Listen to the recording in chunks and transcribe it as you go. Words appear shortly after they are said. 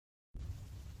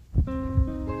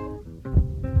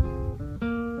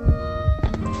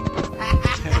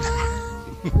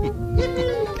What's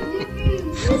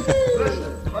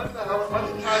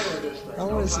the title of this thing? Oh,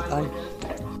 what is it?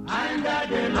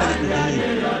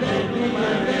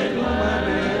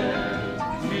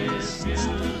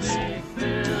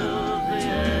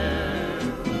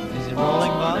 Is it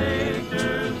rolling, Bob?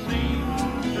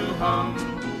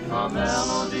 A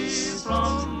melody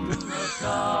from the sky.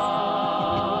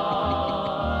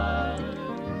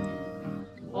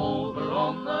 Over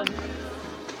on the hill,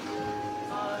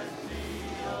 I see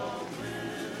a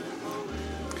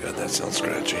God, that sounds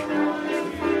scratchy.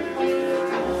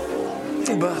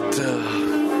 But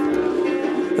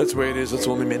that's the way it is. It's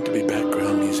only meant to be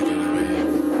background music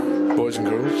anyway. Boys and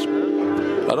girls,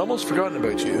 I'd almost forgotten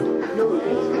about you.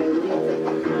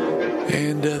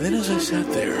 And then as I sat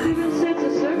there,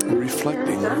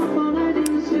 reflecting,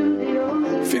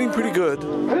 feeling pretty good.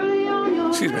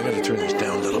 Excuse me, I gotta turn this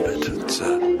down a little bit. It's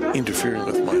interfering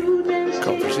with my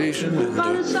conversation. And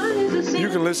you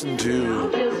can listen to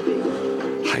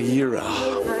Hira.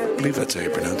 I believe that's how you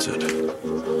pronounce it.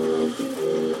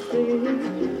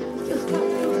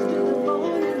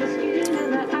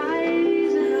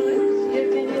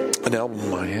 An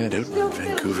album I had out in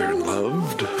Vancouver and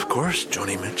loved, of course,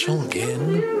 Joni Mitchell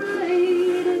again.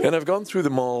 And I've gone through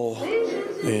them all,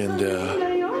 and,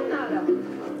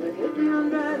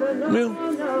 well,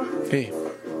 hey,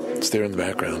 it's there in the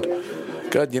background.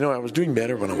 God, I was doing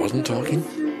better when I wasn't talking.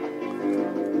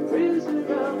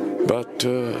 But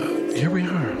here we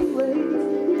are.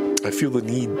 I feel the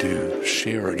need to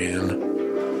share again.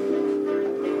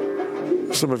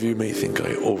 Some of you may think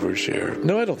I overshare.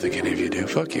 No, I don't think any of you do.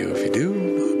 Fuck you if you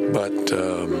do. But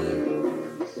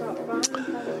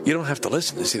you don't have to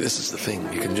listen. You see, this is the thing.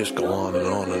 You can just go on and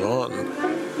on and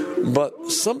on.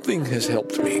 But something has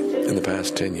helped me in the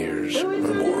past 10 years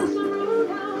or more.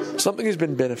 Something has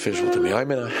been beneficial to me.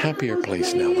 I'm in a happier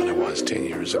place now than I was 10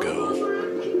 years ago.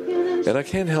 And I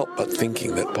can't help but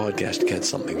thinking that podcasting had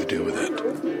something to do with it.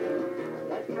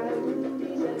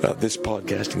 This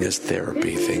podcasting as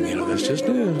therapy thing, that's just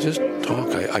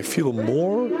talk. I feel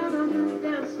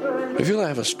I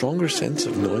have a stronger sense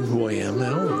of knowing who I am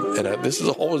now. And this has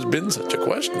always been such a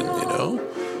question,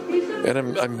 And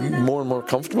I'm more and more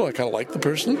comfortable. I kind of like the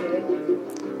person.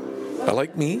 I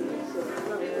like me.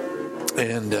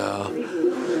 And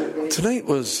tonight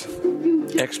was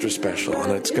extra special,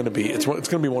 and it's going to be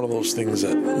one of those things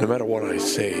that no matter what I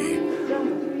say,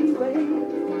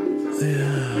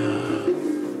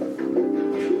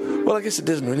 well, I guess it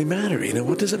doesn't really matter.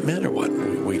 What does it matter what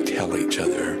we tell each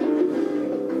other?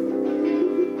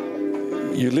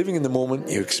 You're living in the moment.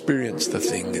 You experience the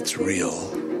thing. It's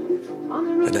real,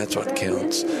 and that's what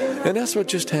counts. And that's what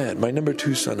just had. My number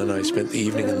 2 son and I spent the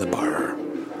evening in the bar.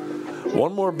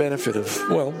 One more benefit of,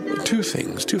 two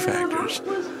factors.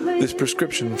 This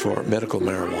prescription for medical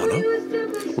marijuana,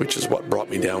 which is what brought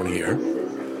me down here,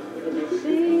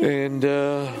 and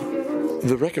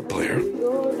the record player.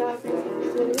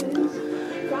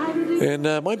 And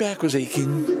my back was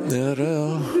aching.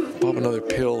 Pop another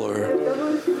pill or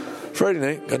Friday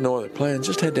night, got no other plans.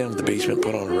 Just head down to the basement,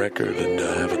 put on a record, and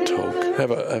have a toke.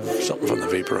 Have something from the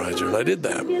vaporizer, and I did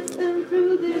that.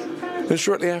 And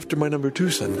shortly after, my number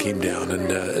 2 son came down,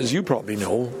 and as you probably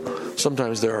know,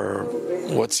 sometimes there are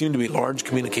what seem to be large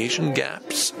communication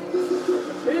gaps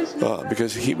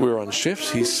because we're on shifts.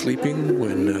 He's sleeping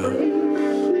when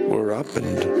we're up,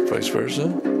 and vice versa,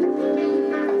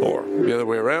 or the other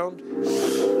way around.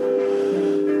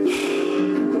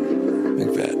 I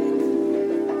think that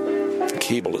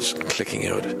cable is clicking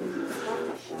out.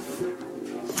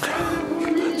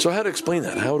 So how to explain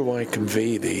that? How do I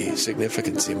convey the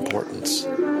significance, the importance?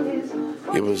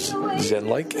 It was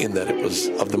Zen-like in that it was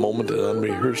of the moment and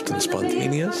unrehearsed and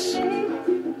spontaneous.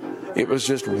 It was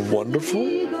just wonderful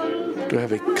to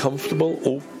have a comfortable,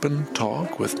 open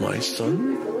talk with my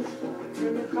son.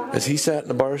 As he sat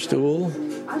in a bar stool,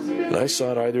 and I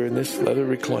sat either in this leather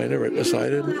recliner right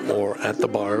beside him or at the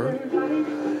bar.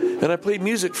 And I played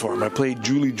music for him. I played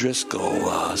Julie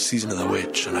Driscoll, Season of the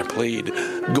Witch, and I played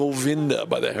Govinda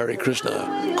by the Hare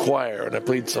Krishna Choir, and I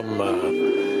played some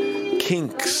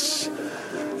Kinks,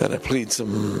 and I played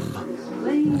some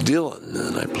Dylan,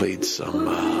 and I played some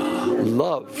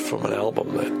Love from an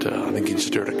album that I think he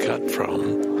stirred a cut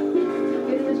from,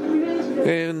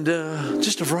 and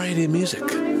just a variety of music.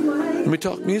 And we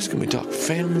talked music, and we talked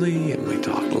family, and we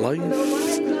talked life,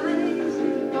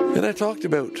 and I talked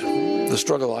about the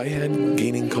struggle I had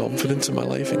gaining confidence in my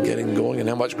life and getting going, and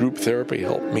how much group therapy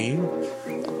helped me.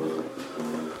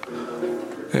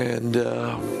 And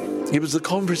it was the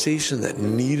conversation that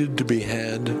needed to be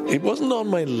had. It wasn't on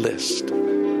my list.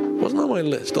 What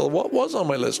was on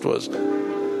my list was,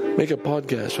 man, make a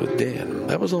podcast with Dan.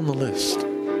 That was on the list.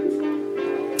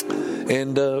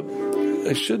 And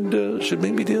I should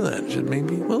maybe do that.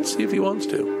 We'll see if he wants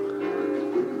to.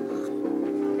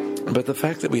 But the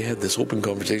fact that we had this open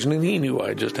conversation, and he knew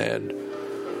I just had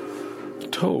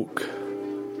Toke.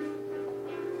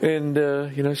 And,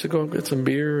 I said, go and get some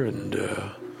beer, and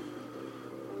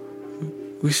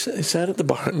we sat at the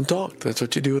bar and talked. That's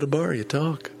what you do at a bar, you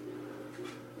talk.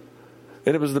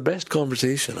 And it was the best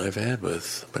conversation I've had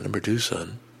with my number 2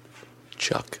 son,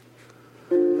 Chuck,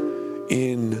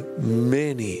 in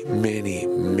many, many,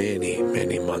 many,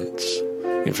 many months.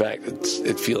 In fact,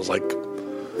 it feels like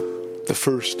the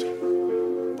first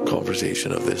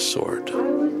conversation of this sort,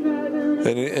 and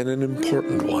an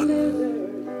important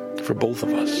one for both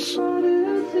of us.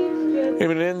 And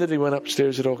when it ended, he went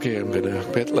upstairs and said, okay, I'm going to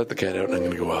let the cat out and I'm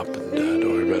going to go up, and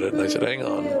don't worry about it. And I said, hang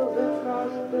on.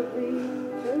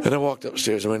 And I walked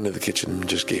upstairs and went into the kitchen and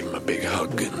just gave him a big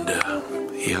hug, and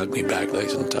he hugged me back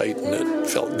nice and tight, and it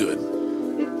felt good.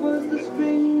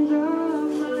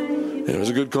 And it was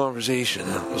a good conversation.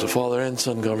 It was a father and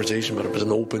son conversation, but it was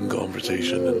an open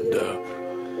conversation, and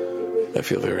I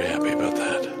feel very happy about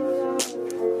that.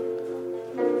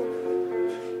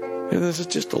 And there's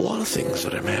just a lot of things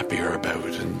that I'm happier about,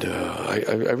 and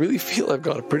I really feel I've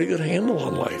got a pretty good handle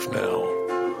on life now.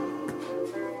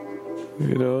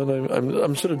 And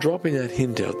I'm sort of dropping that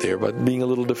hint out there, but being a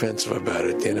little defensive about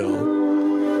it,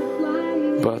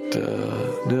 But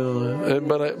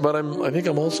I think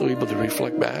I'm also able to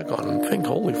reflect back on and think,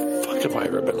 holy fuck, have I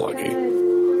ever been lucky?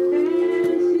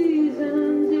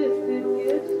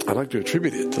 I like to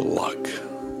attribute it to luck,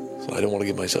 so I don't want to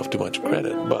give myself too much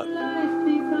credit. But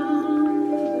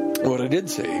what I did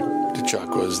say to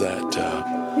Chuck was that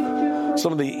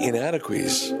some of the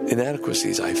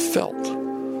inadequacies I felt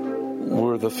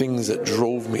were the things that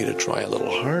drove me to try a little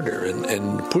harder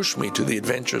and push me to the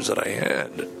adventures that I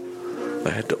had. I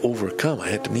had to overcome. I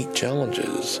had to meet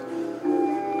challenges.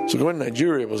 So going to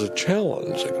Nigeria was a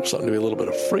challenge. It was something to be a little bit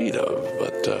afraid of.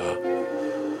 But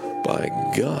by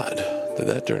God, did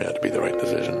that turn out to be the right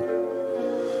decision.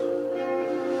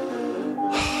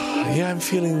 Yeah, I'm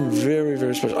feeling very,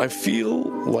 very special. I feel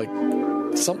like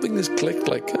something has clicked,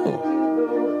 like, oh,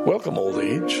 welcome old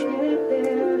age.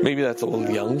 Maybe that's a little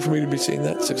young for me to be saying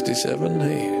that, 67.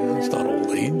 Hey, it's not old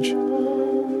age.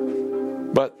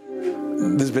 But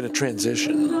there's been a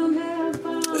transition.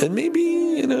 And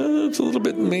maybe, it's a little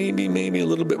bit, maybe a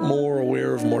little bit more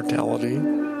aware of mortality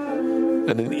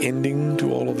and an ending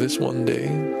to all of this one day.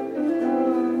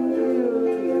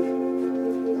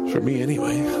 For me,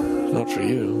 anyway. Not for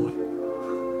you.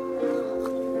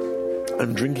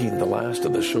 I'm drinking the last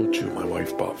of the shochu my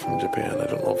wife bought from Japan. I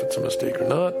don't know if it's a mistake or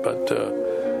not, but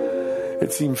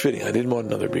it seemed fitting. I didn't want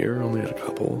another beer, only had a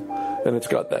couple. And it's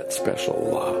got that special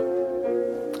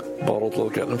bottle to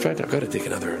look at. In fact, I've got to take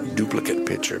another duplicate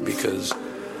picture because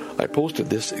I posted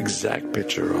this exact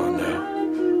picture on, I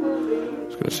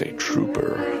was going to say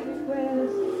Trooper,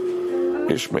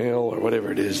 Ishmael, or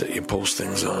whatever it is that you post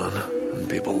things on, and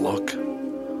people look.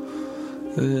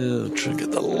 Try and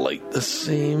get the light the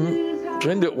same.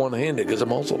 Try and do it one-handed because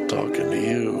I'm also talking to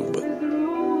you, but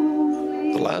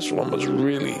the last one was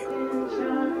really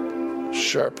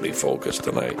sharply focused,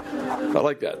 and I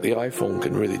like that. The iPhone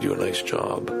can really do a nice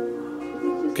job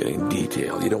getting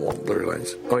detail. You don't want blurry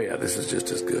lines. Oh yeah, this is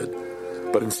just as good.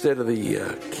 But instead of the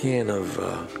can of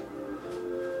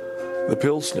the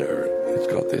Pilsner, it's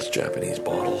got this Japanese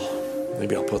bottle.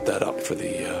 Maybe I'll put that up for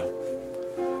the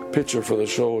picture for the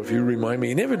show if you remind me.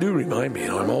 You never do remind me.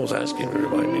 I'm always asking you to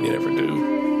remind me, and you never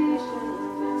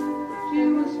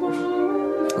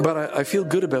do. But I feel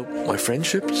good about my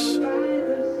friendships.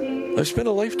 I've spent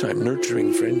a lifetime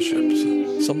nurturing friendships.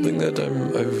 Something that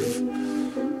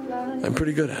I'm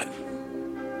pretty good at.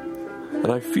 And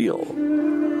I feel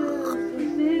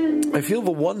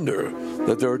the wonder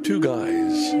that there are two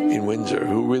guys in Windsor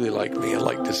who really like me and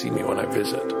like to see me when I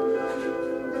visit.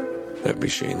 That'd be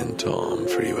Shane and Tom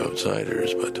for you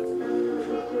outsiders, but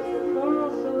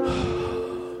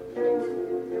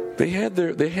they had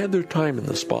their time in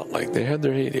the spotlight. They had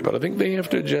their heyday, but I think they have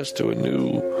to adjust to a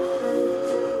new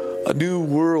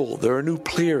world. There are new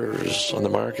players on the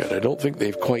market. I don't think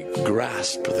they've quite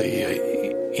grasped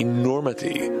the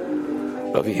enormity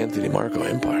of the Anthony Marco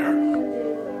empire.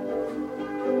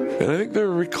 And I think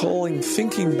they're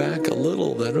thinking back a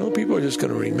little that people are just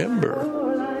going to remember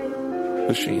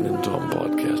the Shane and Tom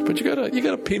podcast. But you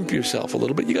gotta pimp yourself a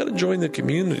little bit. You gotta join the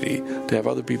community to have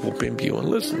other people pimp you and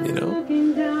listen,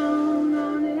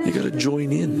 You gotta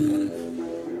join in.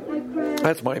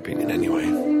 That's my opinion anyway.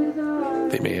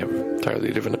 they may have an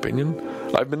entirely different opinion.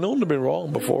 I've been known to be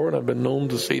wrong before, and I've been known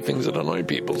to say things that annoy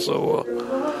people, so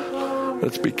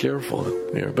let's be careful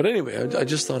here. But anyway, I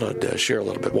just thought I'd share a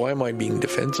little bit. Why am I being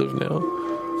defensive now?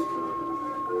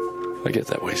 I get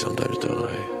that way sometimes, don't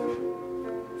I?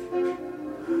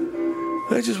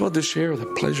 I just wanted to share the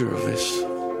pleasure of this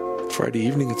Friday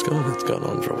evening. It's gone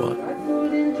on for what?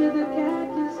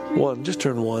 One, just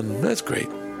turned one. That's great.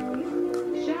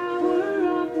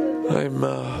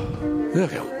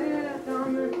 Okay.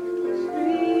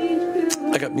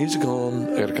 I got music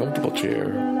on, I got a comfortable chair,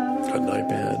 got an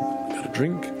iPad, got a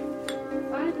drink.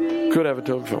 Could have a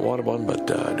toke if I wanted one,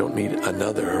 but I don't need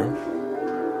another.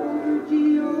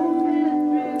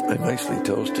 I'm nicely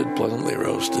toasted, pleasantly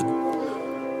roasted.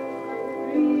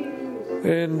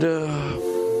 And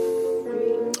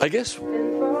I guess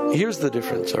here's the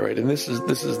difference, all right? And this is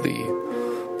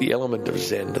the element of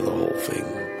Zen to the whole thing.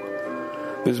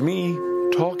 There's me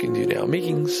talking to you now,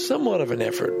 making somewhat of an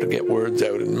effort to get words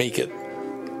out and make it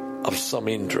of some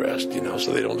interest,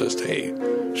 so they don't just, hey,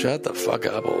 shut the fuck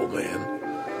up, old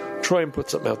man. Try and put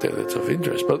something out there that's of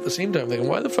interest. But at the same time, thinking,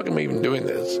 why the fuck am I even doing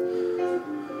this?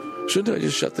 Shouldn't I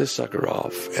just shut this sucker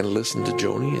off and listen to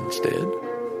Joni instead?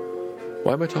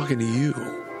 Why am I talking to you?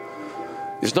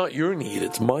 It's not your need,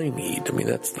 it's my need. I mean,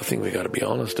 that's the thing we got to be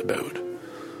honest about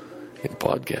in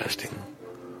podcasting.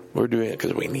 We're doing it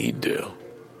because we need to.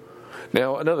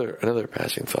 Now, another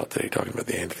passing thought today, talking about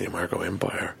the Anthony Marco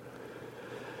Empire.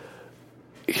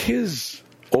 His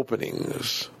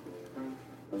openings,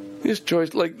 his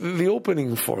choice, like the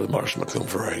opening for the Marshall McLuhan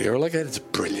variety, or like that, it's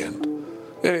brilliant.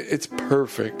 It's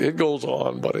perfect. It goes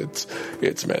on, but it's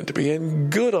meant to be.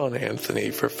 And good on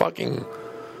Anthony for fucking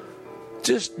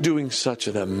just doing such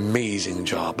an amazing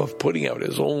job of putting out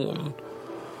his own,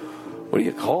 what do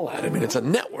you call that? I mean, it's a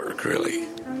network, really.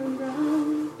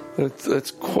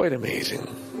 It's quite amazing.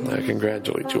 I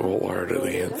congratulate you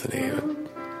wholeheartedly, Anthony.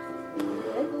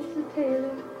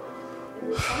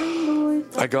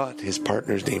 I got his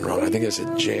partner's name wrong. I think I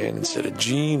said Jan instead of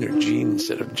Jean, or Jean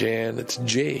instead of Jan. It's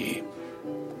Jay.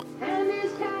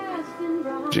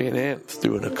 Jay and Anth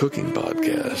doing a cooking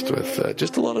podcast with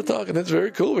just a lot of talking. It's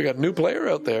very cool. We got a new player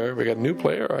out there. I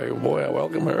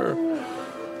welcome her.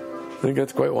 I think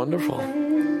that's quite wonderful.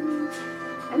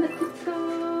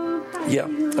 Yeah,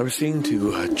 I was saying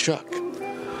to Chuck,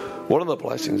 one of the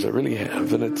blessings I really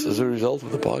have, and it's as a result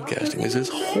of the podcasting, is this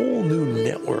whole new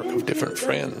network of different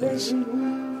friends.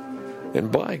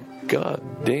 And by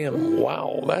goddamn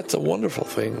wow, that's a wonderful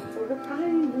thing.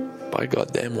 By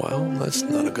goddamn wow, that's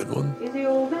not a good one.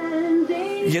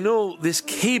 This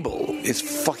cable is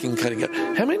fucking cutting out.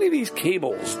 How many of these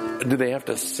cables do they have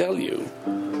to sell you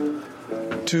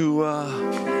to,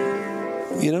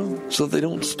 so they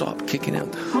don't stop kicking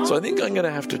out? So I think I'm going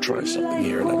to have to try something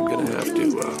here, and I'm going to have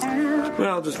to,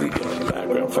 I'll just leave it in the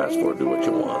background. Fast forward, do what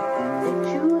you want.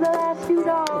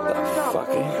 What the fuck,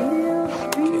 eh?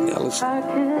 Okay, now listen.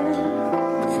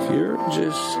 If you're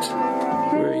just,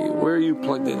 where are you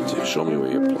plugged into? Show me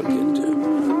where you're plugged into.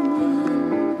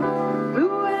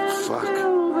 Fuck.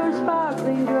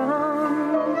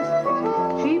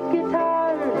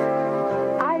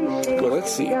 Well,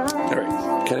 let's see. All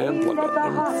right, can I unplug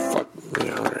that? Fuck.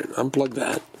 Yeah, all right, unplug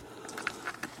that.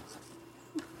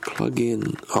 Plug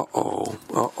in. Uh-oh,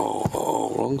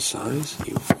 wrong size,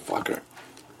 you fucker.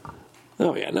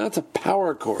 Oh yeah, now it's a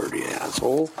power cord, you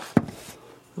asshole.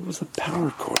 That was a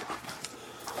power cord.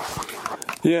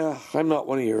 Yeah, I'm not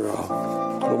one of your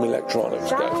home electronics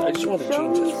guys. I just want to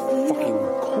change this fucking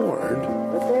cord.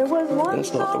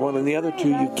 That's not the one. And the other two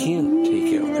you can't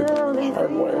take out. They're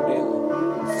hardwired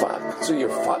in. Fuck. So you're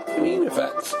fucked, you mean, if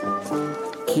that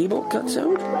cable cuts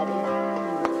out?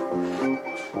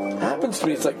 Happens to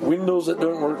me. It's like windows that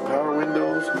don't work, power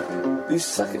windows. These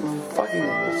fucking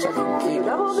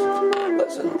cables.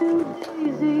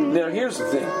 Listen. Now here's the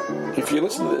thing. If you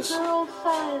listen to this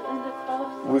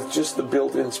with just the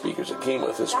built-in speakers that came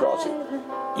with this crossing,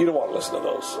 you don't want to listen to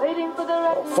those.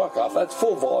 Oh, fuck off. That's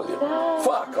full volume.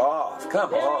 Fuck off.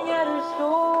 Come on.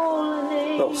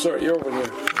 No, sorry, you're over here.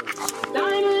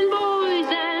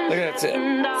 Look, that's it.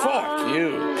 Fuck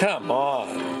you. Come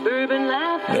on. Man,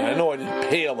 I know I didn't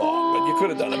pay a lot, but you could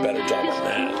have done a better job on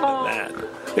that than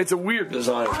that. It's a weird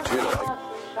design, too.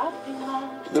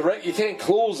 You can't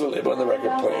close the lid on the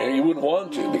record player. You wouldn't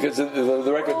want to, because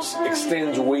the record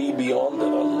extends way beyond it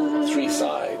on three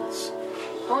sides.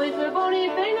 I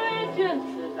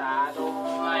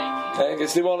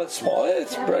guess they want it small.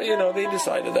 They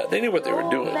decided that. They knew what they were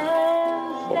doing.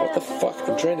 But what the fuck?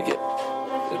 I'm trying to get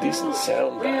a decent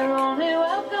sound back. I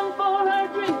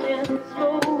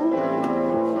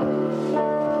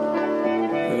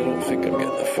don't think I'm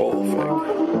getting the full effect.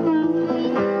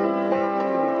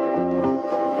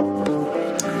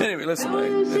 Anyway, listen,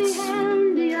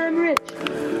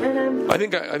 I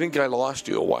think I lost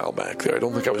you a while back there. I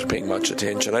don't think I was paying much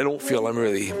attention. I don't feel I'm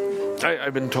really.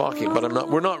 I've been talking, but I'm not.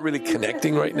 We're not really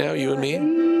connecting right now, you and me,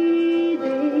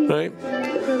 right?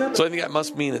 So I think that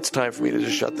must mean it's time for me to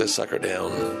just shut this sucker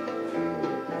down,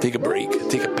 take a break,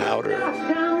 take a powder,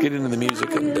 get into the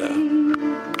music,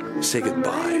 and say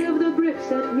goodbye.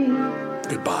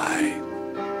 Goodbye.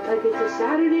 Like it's a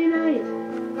Saturday night,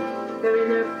 they're in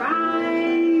their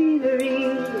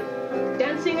finery,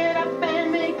 dancing it up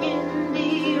and making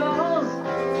deals.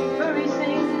 Furry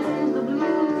sings the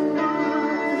blues.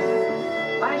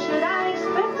 Why should I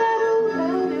expect that old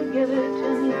man to give it to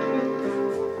me true?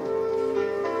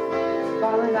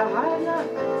 Falling a hard luck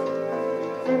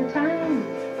and time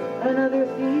and other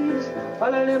thieves,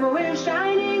 while a limo is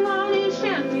shining on his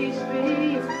shanty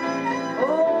street.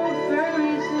 Old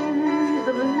Furry sings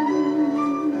the blues.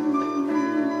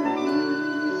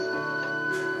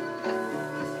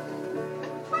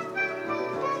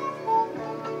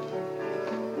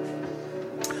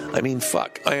 I mean,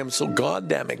 fuck, I am so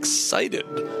goddamn excited.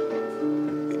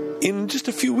 In just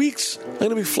a few weeks, I'm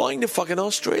going to be flying to fucking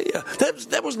Australia.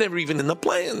 That was never even in the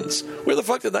plans. Where the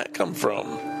fuck did that come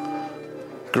from?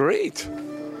 Great.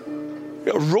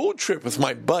 A road trip with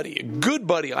my buddy, a good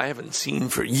buddy I haven't seen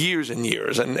for years and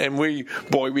years. And we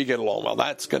get along well.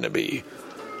 That's going to be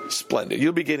splendid.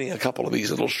 You'll be getting a couple of these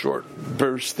little short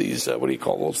bursts, these, what do you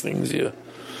call those things?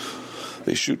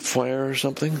 They shoot fire or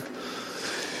something?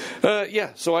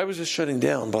 Yeah, so I was just shutting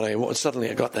down, but suddenly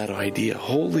I got that idea.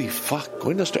 Holy fuck,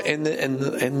 going to start, and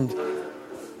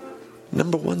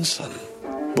number one son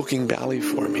booking Bali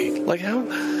for me. Like, how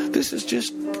this is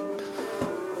just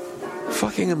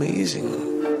fucking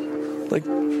amazing. Like,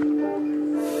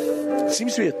 it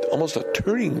seems to be almost a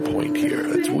turning point here.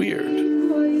 It's weird.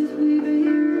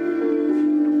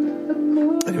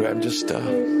 Anyway, I'm just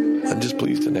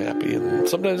pleased and happy, and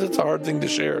sometimes it's a hard thing to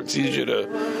share. It's easier to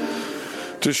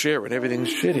share when everything's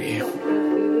shitty.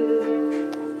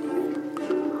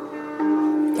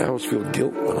 I always feel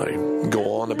guilt when I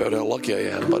go on about how lucky I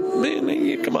am, but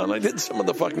man, come on, I did some of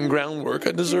the fucking groundwork.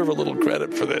 I deserve a little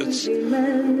credit for this.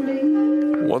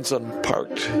 Once I'm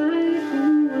parked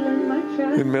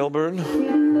in Melbourne,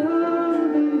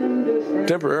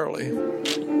 temporarily.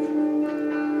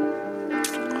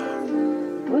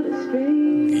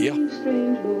 Yeah.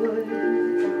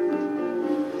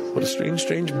 What a strange,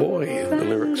 strange boy, the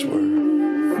lyrics were.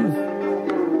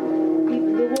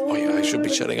 Oh yeah, I should be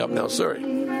shutting up now, sorry.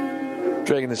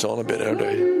 Dragging this on a bit, aren't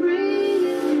I?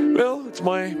 Well, it's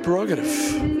my prerogative.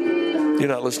 You're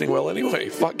not listening well anyway,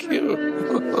 fuck you.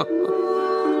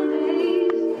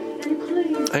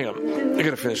 Hang on, I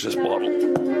gotta finish this bottle.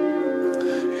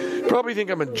 Probably think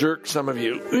I'm a jerk, some of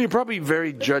you. You're probably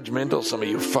very judgmental, some of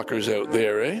you fuckers out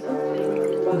there, eh?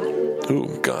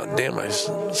 Ooh, god damn, I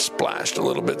splashed a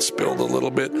little bit, spilled a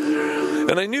little bit.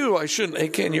 And I knew I shouldn't. Hey,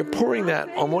 Ken, you're pouring that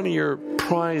on one of your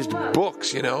prized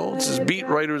books, you know? It says Beat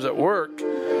Writers at Work.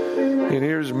 And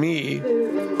here's me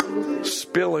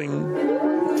spilling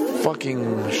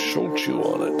fucking shochu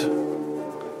on it.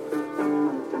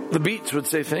 The Beats would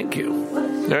say thank you.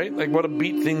 Right? Like, what a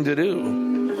Beat thing to do.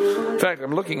 In fact,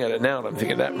 I'm looking at it now and I'm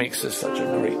thinking that makes this such a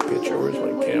great picture. Where's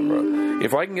my camera?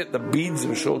 If I can get the beads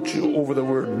of shochu over the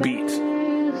word beat,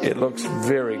 it looks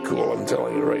very cool, I'm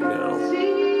telling you right now.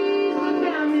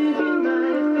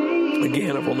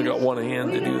 Again, I've only got one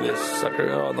hand to do this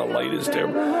sucker. Oh, the light is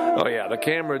terrible. Oh yeah, the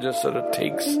camera just sort of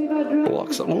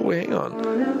blocks. Oh, hang on.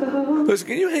 Listen,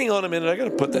 can you hang on a minute? I gotta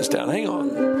put this down. Hang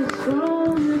on.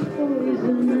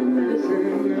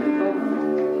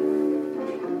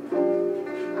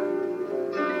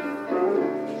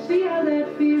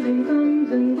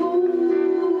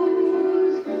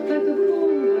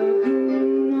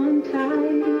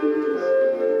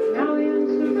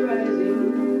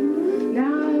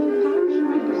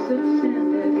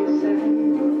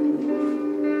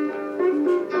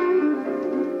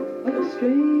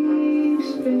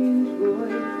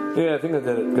 Yeah, I think I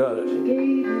got it.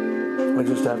 I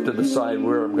just have to decide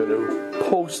where I'm going to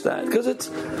post that, because it's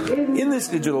in this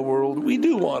digital world. We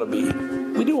do want to be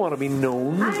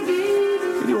known.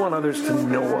 We do want others to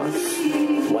know us,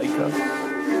 like us.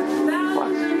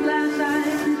 What?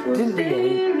 Didn't bring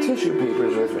any tissue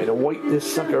papers with me to wipe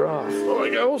this sucker off. Oh,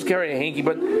 I always carry a hanky,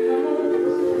 but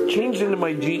changed into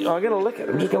my jeans. Oh, I'm gonna lick it.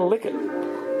 I'm just gonna lick it.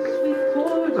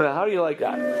 How do you like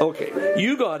that? Okay,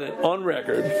 you got it on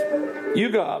record. You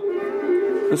got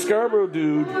the Scarborough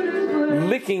dude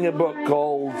licking a book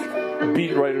called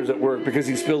Beat Writers at Work because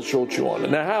he spilled shochu on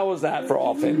it. Now, how is that for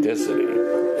authenticity?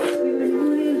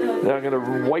 Now I'm going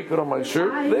to wipe it on my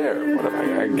shirt. There. What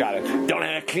am I got it. Don't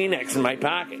have a Kleenex in my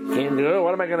pocket. Can't do it.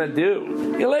 What am I going to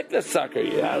do? You lick the sucker,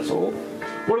 you asshole.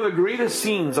 One of the greatest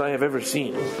scenes I have ever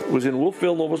seen was in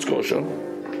Wolfville, Nova Scotia.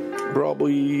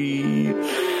 Probably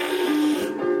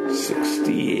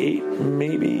 68,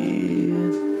 maybe.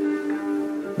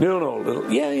 No.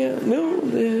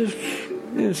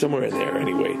 Somewhere in there,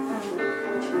 anyway.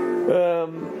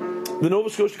 The Nova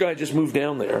Scotia guy just moved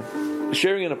down there,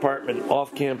 sharing an apartment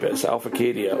off campus, Alpha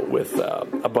Acadia, with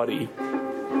a buddy.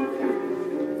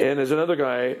 And there's another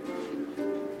guy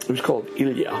who's called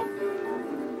Ilya.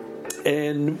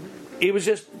 And it was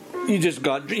just,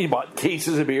 you bought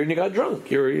cases of beer and you got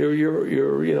drunk.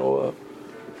 You're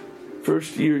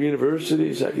first year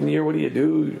university, second year, what do?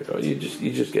 You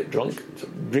just get drunk,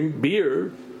 drink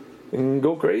beer, and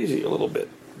go crazy a little bit.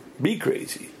 Be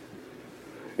crazy.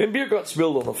 And beer got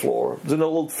spilled on the floor. It was an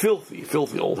old, filthy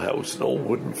old house, an old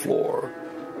wooden floor.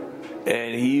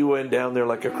 And he went down there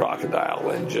like a crocodile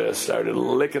and just started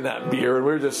licking that beer. And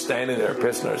we were just standing there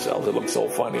pissing ourselves. It looked so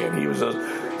funny. And he was just,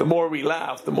 the more we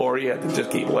laughed, the more he had to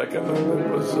just keep licking. And it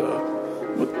was,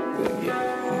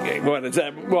 what is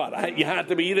that? What? You had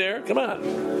to be there? Come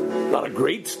on. Not a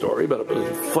great story, but it was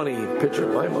a funny picture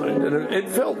in my mind. And it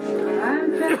felt,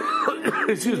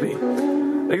 excuse me,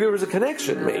 like there was a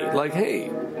connection made. Like, hey,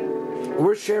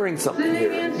 we're sharing something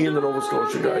here. Me and the Nova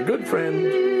Scotia guy. Good friend.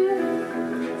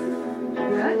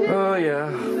 Oh, yeah.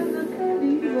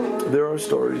 There are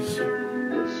stories.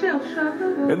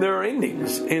 And there are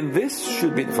endings. And this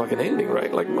should be the fucking ending,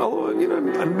 right? Like, although,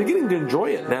 I'm beginning to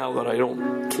enjoy it now that I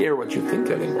don't care what you think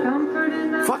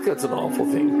anymore. Fuck, that's an awful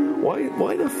thing.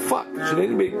 Why the fuck should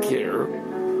anybody care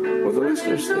what the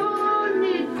listeners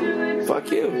think?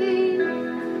 Fuck you.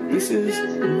 This is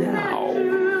now.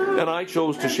 And I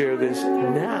chose to share this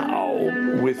now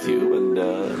with you. And,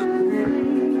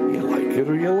 you like it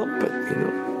or you lump it,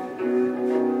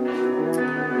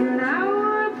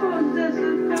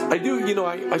 I do,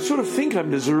 I sort of think I'm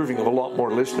deserving of a lot more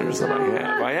listeners than I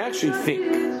have. I actually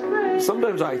think,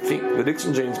 sometimes I think the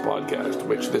Dixon James podcast,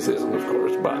 which this isn't, of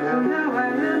course, but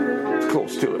it's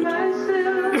close to it.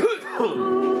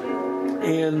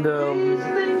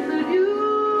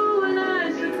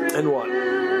 And what?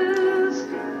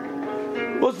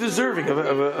 Well, it's deserving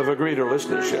of a greater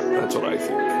listenership. That's what I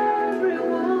think.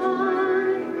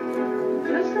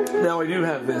 Now, I do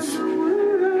have this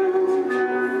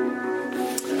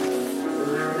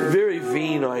very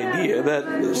vain idea that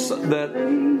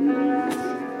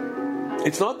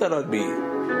it's not that I'd be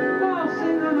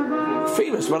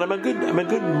famous, but I'm a good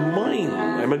mind.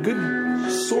 I'm a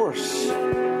good source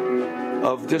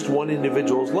of just one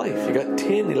individual's life. You got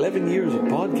 10, 11 years of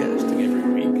podcasting every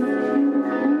week.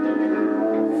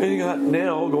 And you got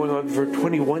now going on for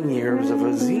 21 years of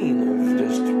a zine of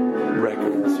just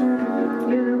records.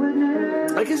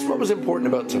 I guess what was important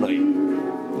about tonight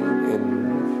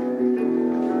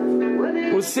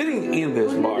was sitting in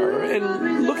this bar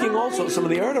and looking also at some of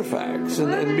the artifacts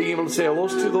and being able to say,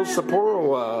 those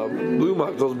Sapporo blue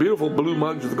mugs, those beautiful blue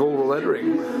mugs with gold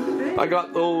lettering, I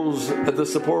got those at the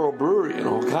Sapporo Brewery in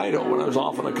Hokkaido when I was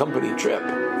off on a company trip.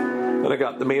 And I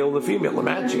got the male and the female, the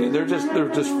matching, and they're just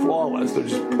flawless. They're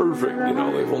just perfect. They've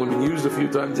only been used a few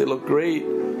times. They look great.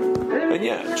 And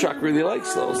yeah, Chuck really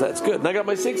likes those. That's good. And I got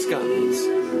my 6 guns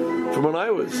from when I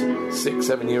was 6,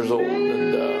 7 years old.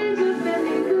 And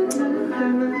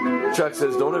Chuck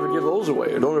says, don't ever give those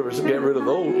away, or don't ever get rid of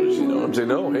those. I'm saying,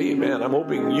 no, hey, man, I'm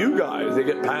hoping you guys, they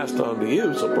get passed on to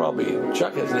you, so probably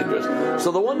Chuck has an interest.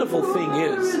 So the wonderful thing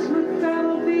is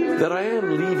that I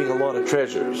am leaving a lot of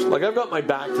treasures. Like, I've got my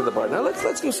back to the bar. Now,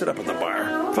 let's go sit up at the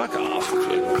bar. Fuck off.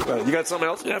 You got something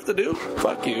else you have to do?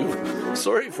 Fuck you.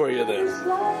 Sorry for you, then.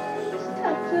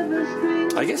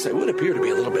 I guess I would appear to be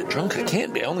a little bit drunk. I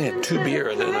can't be. I only had 2 beer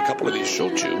and then a couple of these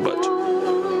shochu, but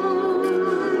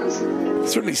it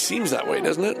certainly seems that way,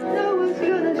 doesn't it?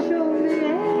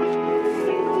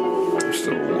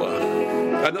 So,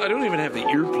 I don't even have the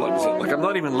earplugs in. Like, I'm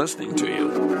not even listening to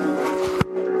you.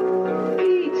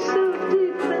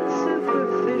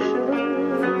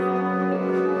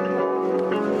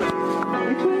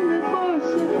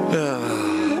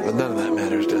 But none of that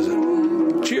matters, does it?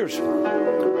 Cheers.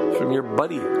 From your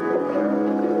buddy.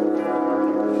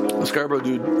 Scarborough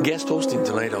Dude guest hosting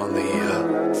tonight on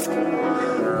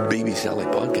the Baby Sally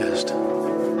podcast.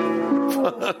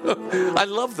 I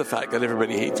love the fact that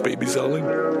everybody hates Baby Sally.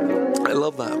 I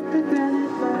love that.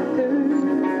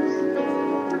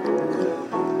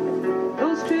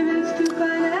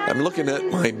 I'm looking at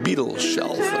my Beatles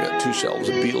shelf. I got 2 shelves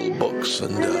of Beatles books,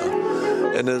 and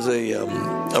there's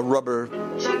a rubber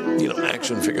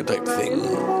action figure type thing.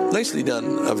 Nicely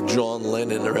done, of John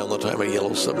Lennon around the time of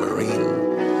Yellow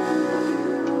Submarine.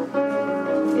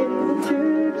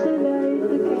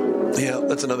 Yeah,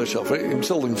 that's another shelf. I'm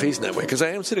still looking facing that way because I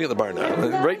am sitting at the bar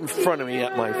now. Right in front of me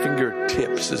at my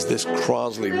fingertips is this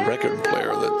Crosley record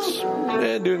player that's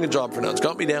doing a job for now. It's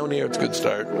got me down here. It's a good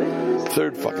start.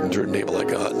 Third fucking turntable I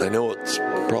got, and I know it's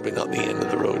probably not the end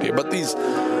of the road here. But these,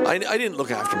 I didn't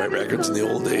look after my records in the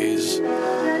old days.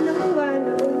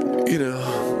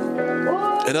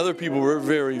 And other people were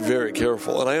very, very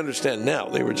careful. And I understand now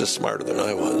they were just smarter than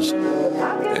I was.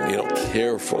 And,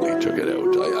 carefully took it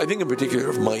out. I think in particular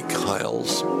of Mike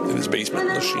Hiles in his basement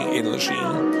in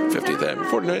Lachine, 50th Avenue,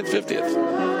 49th, 50th.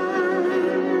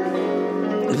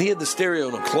 And he had the stereo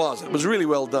in a closet. It was really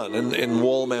well done. And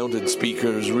wall-mounted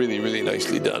speakers, really, really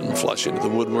nicely done. Flush into the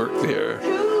woodwork there.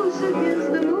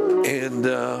 And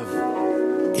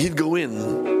he'd go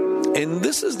in. And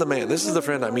this is the man. This is the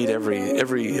friend I meet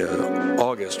every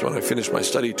August when I finish my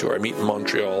study tour. I meet in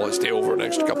Montreal. I stay over an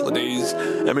extra couple of days,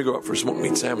 and we go out for a smoked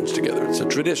meat sandwich together. It's a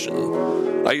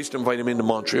tradition. I used to invite him into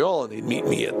Montreal, and he'd meet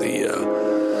me at the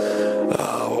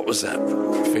what was that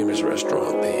famous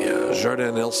restaurant? The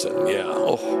Jardin Nelson. Yeah.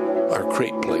 Oh, our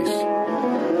crepe place.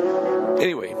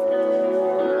 Anyway,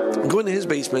 go into his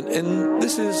basement, and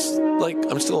this is like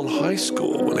I'm still in high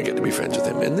school when I get to be friends with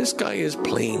him. And this guy is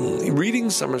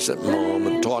reading Somerset Maugham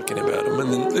and talking about him.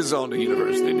 And then this is on to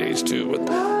university days too. With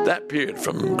that period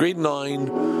from grade 9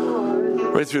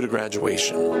 right through to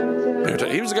graduation.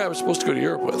 He was the guy I was supposed to go to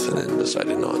Europe with, and then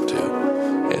decided not to.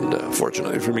 And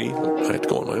fortunately for me, I had to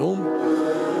go on my own.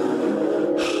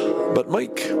 But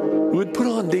Mike would put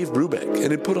on Dave Brubeck,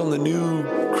 and he'd put on the new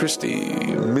Christie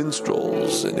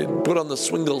Minstrels, and he'd put on the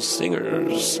Swingle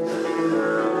Singers,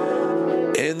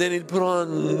 and then he'd put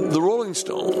on the Rolling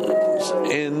Stones.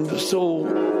 And so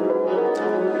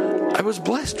I was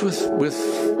blessed with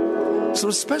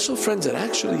some special friends that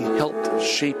actually helped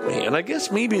shape me. And I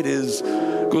guess maybe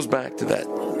goes back to that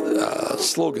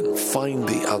slogan, find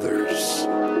the others.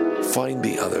 Find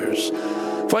the others.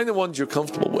 Find the ones you're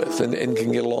comfortable with and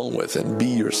can get along with and be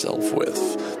yourself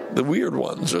with. The weird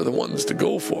ones are the ones to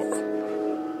go for.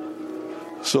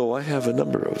 So I have a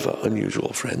number of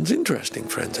unusual friends, interesting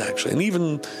friends actually, and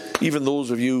even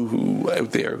those of you who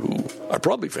out there who are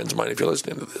probably friends of mine if you're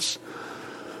listening to this,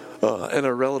 and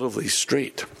are relatively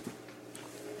straight.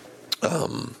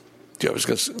 I was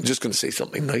just going to say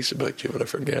something nice about you, but I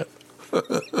forget.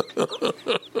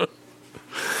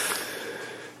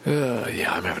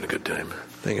 Yeah, I'm having a good time.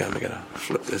 Hang on, I'm going to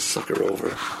flip this sucker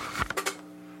over.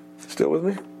 Still with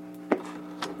me?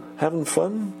 Having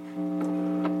fun?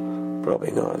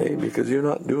 Probably not, because you're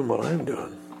not doing what I'm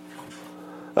doing.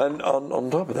 And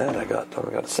on top of that, I got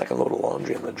a second load of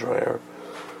laundry in the dryer.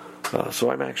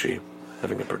 So I'm actually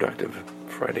having a productive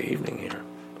Friday evening here.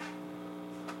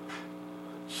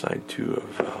 Side 2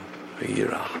 of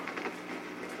Ira.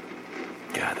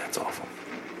 God, that's awful.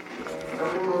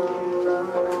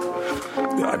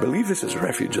 I believe this is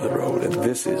Refuge of the Road, and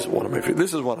this is one of my favorites.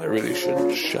 This is one I really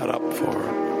should shut up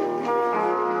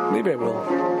for. Maybe I will.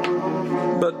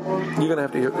 But you're going to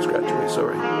have to hear the scratch away,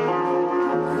 sorry.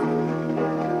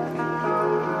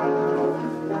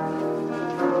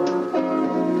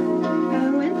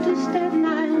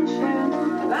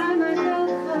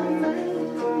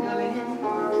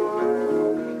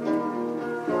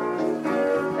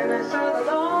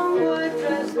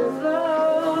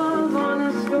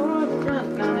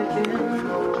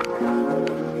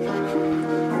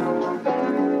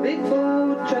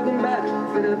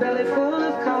 With a belly full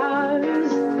of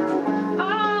cars,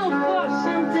 all for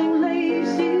something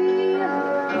lazy.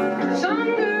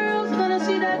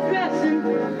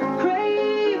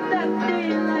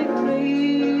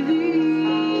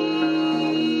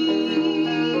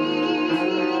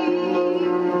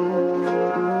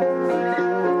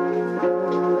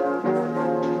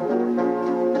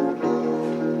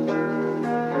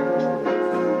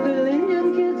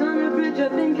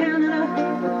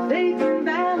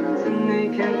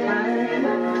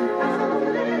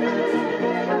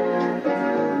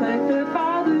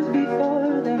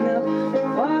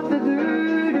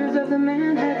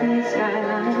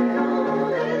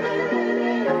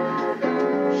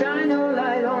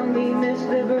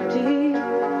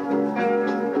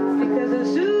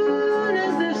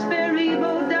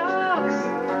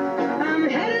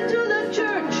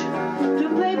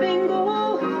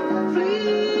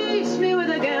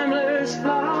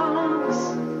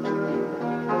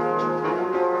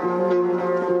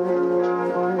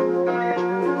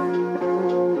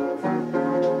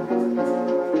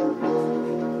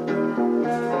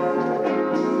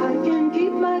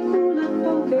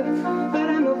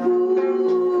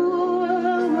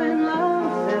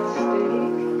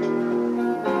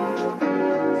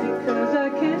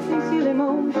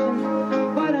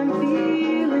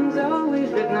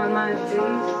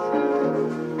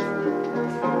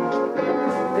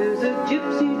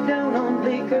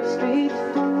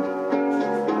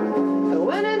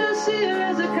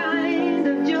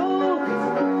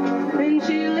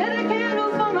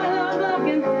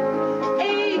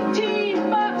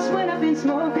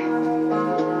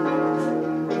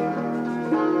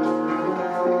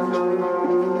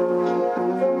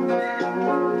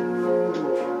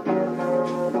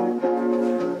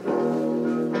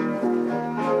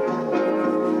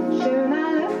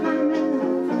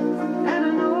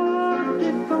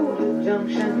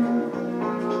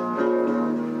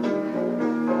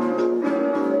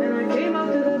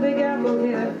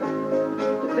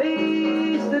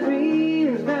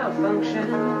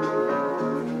 function.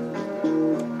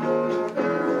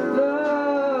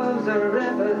 Love's a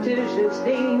repetitious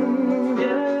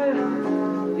danger.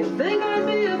 You think I'd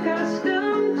be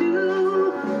accustomed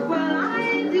to? Well,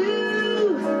 I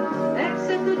do.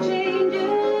 Accept the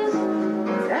changes,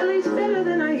 at least better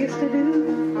than I used to do.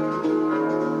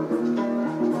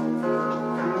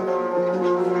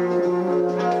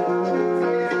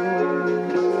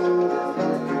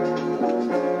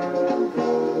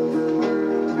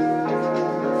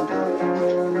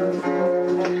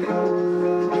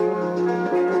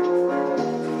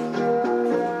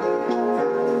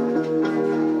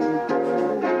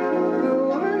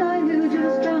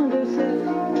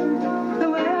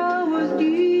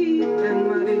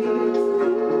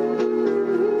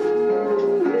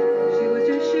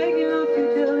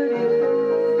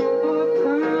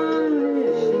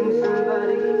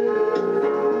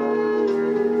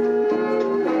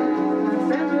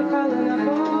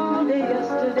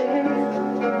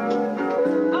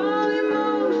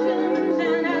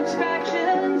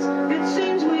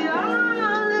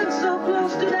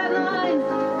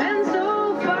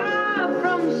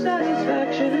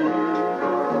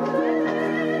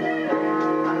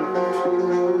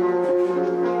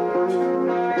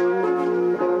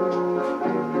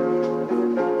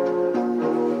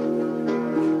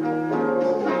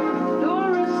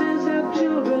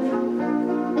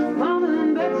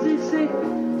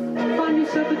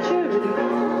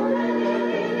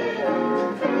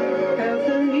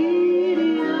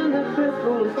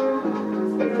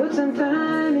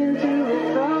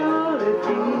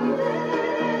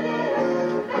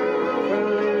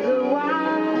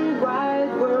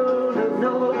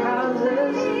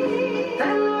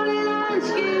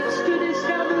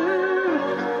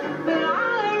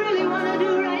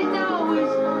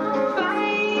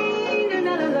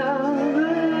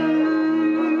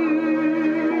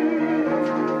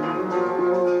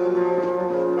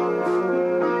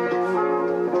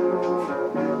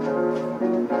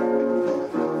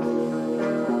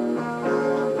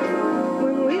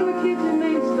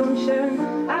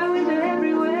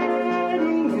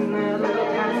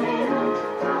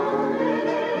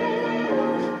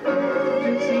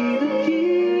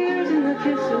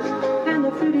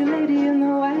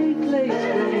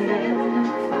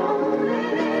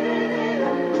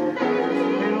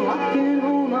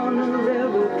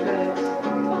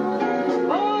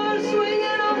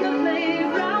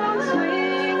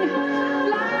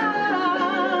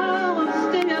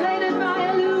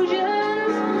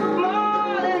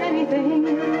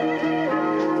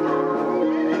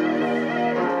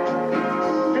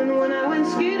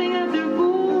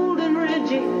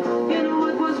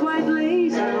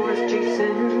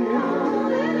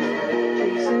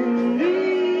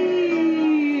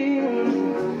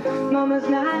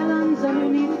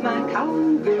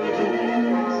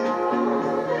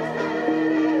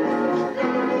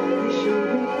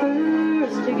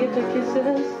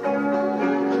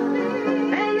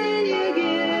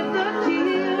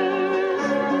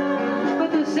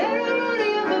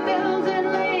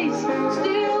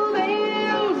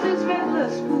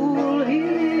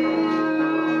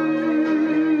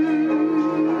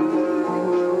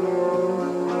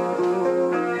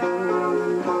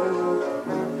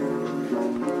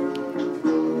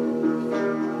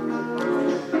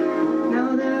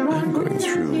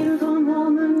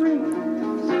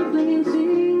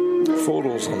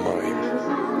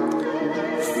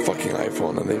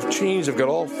 They've got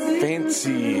all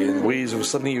fancy and ways of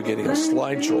suddenly you're getting a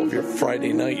slideshow of your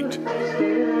Friday night.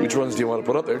 Which ones do you want to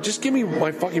put up there? Just give me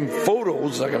my fucking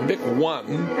photos. I can pick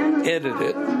one, edit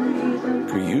it.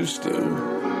 Like we used to.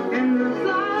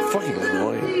 Fucking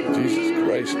annoying. Jesus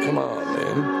Christ. Come on,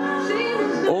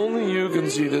 man. Only you can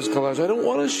see this collage. I don't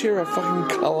want to share a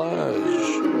fucking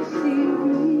collage.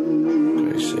 For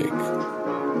Christ's sake.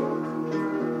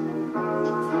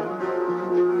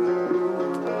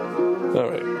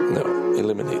 Alright.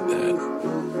 Eliminate that.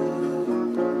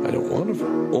 I don't want to.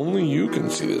 Only you can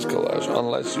see this collage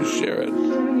unless you share it.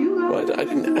 What? I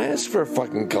didn't ask for a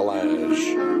fucking collage.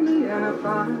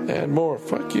 Add more.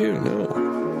 Fuck you. No.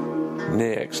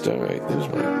 Next. Alright. There's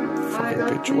my fucking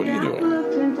picture. What are you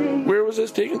doing? Where was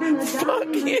this taken?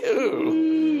 Fuck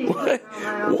you.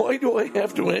 Why do I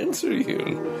have to answer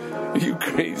you? Are you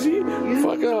crazy?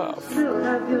 Fuck off.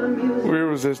 Where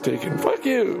was this taken? Fuck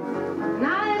you.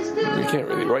 You can't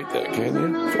really write that, can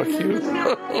you? Fuck you.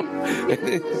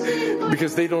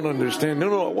 Because they don't understand.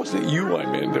 No, it wasn't you I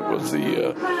meant. It was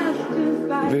the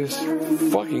this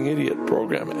fucking idiot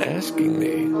program asking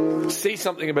me. Say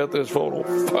something about this photo.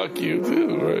 Fuck you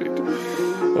too, right?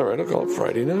 Alright, I'll call it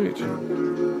Friday night.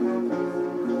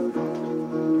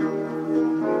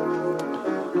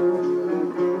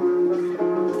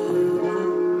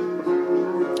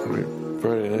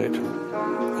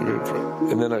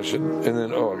 then I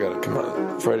got it, come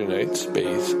on. Friday night,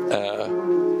 space,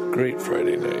 great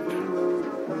Friday night.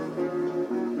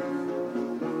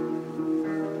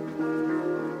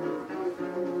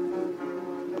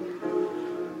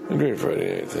 A great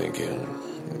Friday night, thank you.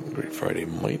 Great Friday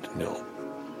might, no.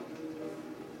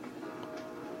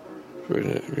 Great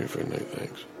Friday night,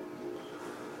 thanks.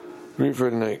 Great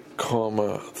Friday night,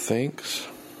 thanks. Does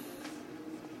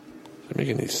that make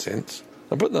any sense?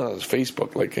 I'm putting that on his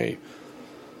Facebook, like, hey,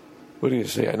 what do you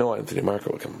say? I know Anthony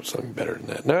Marco would come up with something better than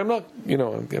that. Now, I'm not,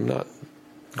 I'm not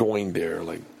going there,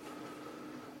 like,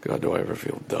 God, do I ever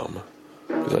feel dumb?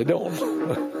 Because I don't.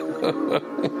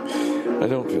 I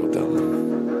don't feel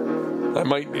dumb. I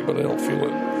might be, but I don't feel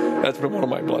it. That's been one of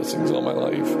my blessings all my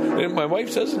life. And my wife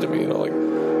says it to me, like,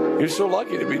 you're so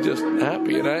lucky to be just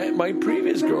happy. And my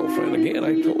previous girlfriend, again,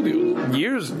 I told you,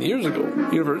 years and years ago,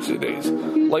 university days,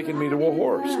 likened me to a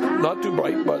horse. Not too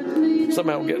bright, but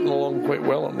somehow getting along quite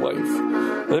well in life.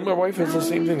 And then my wife has the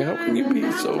same thing. How can you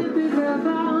be so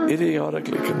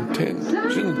idiotically content?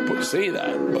 She didn't say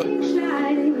that, but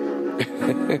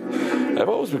I've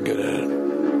always been good at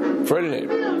it. Friday night.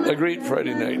 A great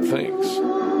Friday night. Thanks.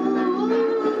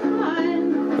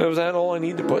 Was that all I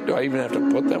need to put? Do I even have to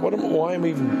put that? Why am I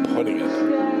even putting it?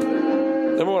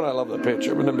 Number one, I love the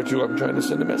picture. But number two, I'm trying to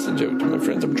send a message out to my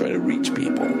friends. I'm trying to reach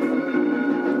people.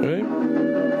 Right?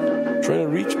 Trying to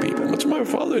reach people. That's what my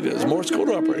father does. Morse code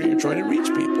operator. You're trying to reach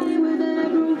people.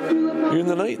 You're in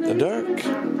the night, in the dark.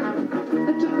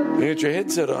 You got your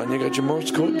headset on. You got your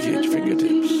Morse code key at your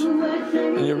fingertips.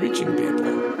 And you're reaching people.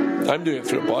 I'm doing it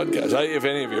through a podcast. If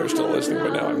any of you are still listening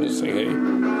right now, I'm just saying, hey,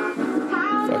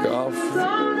 fuck off.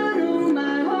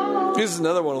 This is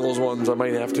another one of those ones I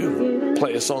might have to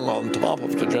play a song on top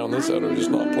of to drown this out, or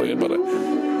just not play it. But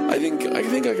I think I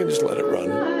can just let it run.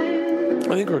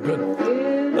 I think we're good.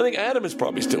 I think Adam is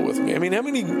probably still with me. I mean, how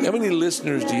many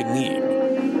listeners do you need?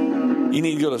 You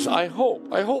need to go to. I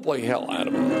hope like hell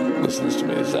Adam listens to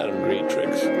me. This is Adam Great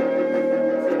Tricks.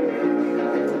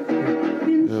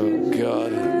 Oh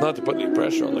God, not to put any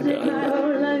pressure on the guy,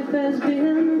 but.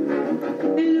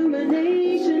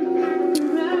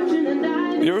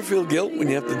 You ever feel guilt when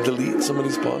you have to delete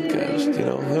somebody's podcast? You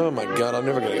know, oh my God, I'm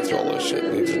never going to get through all this shit.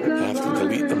 And you just have to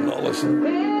delete them and not listen.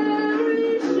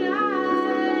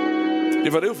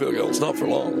 If I do feel guilt, it's not for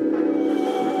long.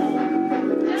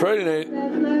 Friday night,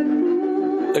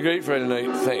 a great Friday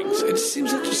night, thanks. It just seems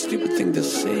such a stupid thing to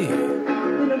say.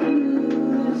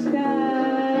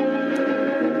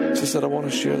 Just that I want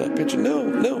to share that picture.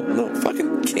 No,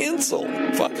 fucking cancel.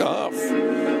 Fuck off.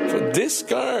 For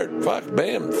discard. Fuck,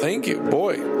 bam, thank you.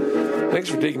 Boy, thanks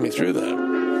for taking me through that.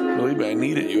 Believe me, I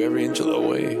needed you every inch of the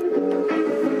way.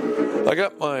 I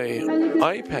got my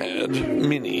iPad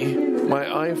mini, my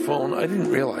iPhone, I didn't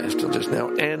realize till just now,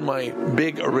 and my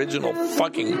big original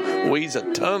fucking weighs a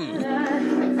ton,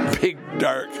 big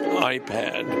dark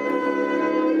iPad.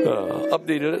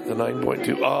 Updated it to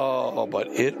 9.2. Oh, but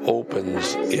it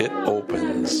opens.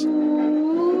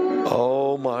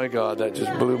 Oh my God, that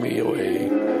just blew me away.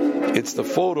 It's the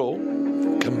photo.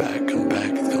 Come back.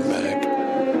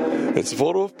 It's the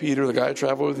photo of Peter, the guy I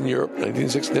traveled with in Europe,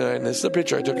 1969. This is the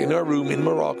picture I took in our room in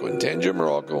Morocco, in Tangier,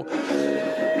 Morocco.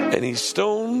 And he's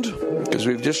stoned because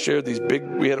we've just shared these big.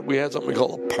 We had something we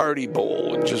call a party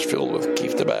bowl, just filled with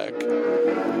keef tobacco.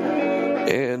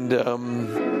 And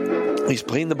he's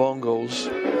playing the bongos,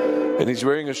 and he's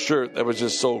wearing a shirt that was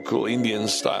just so cool, Indian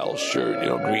style shirt,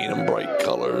 green and bright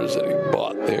colors that he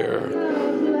bought there.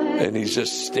 And he's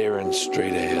just staring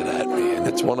straight ahead at me, and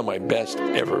it's one of my best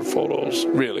ever photos.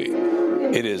 Really,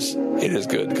 it is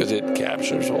good because it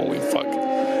captures, holy fuck.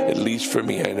 At least for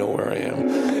me, I know where I am,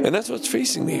 and that's what's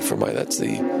facing me that's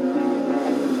the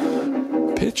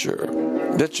picture.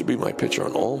 That should be my picture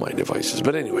on all my devices.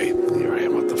 But anyway, here I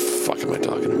am. What the fuck am I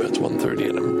talking about? It's 1:30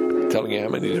 and I'm telling you how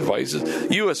many devices.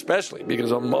 You especially,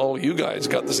 because all you guys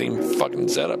got the same fucking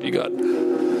setup. You got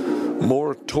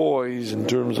more toys in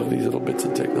terms of these little bits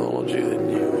of technology than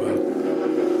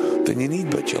you need,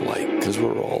 but you like, because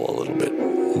we're all a little bit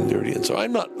nerdy. And so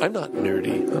I'm not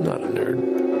nerdy. I'm not a nerd.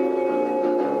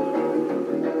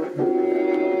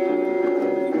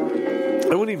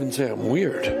 I wouldn't even say I'm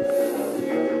weird.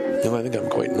 No, I think I'm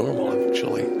quite normal,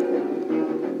 actually.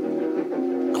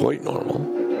 Quite normal.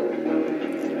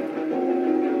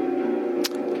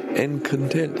 And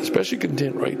content, especially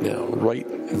content right now. Right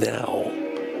now.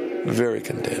 Very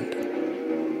content.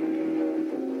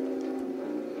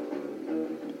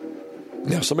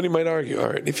 Now, somebody might argue, all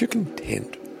right, if you're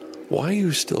content, why are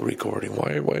you still recording?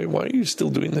 Why are you still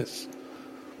doing this?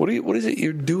 What is it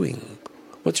you're doing?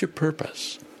 What's your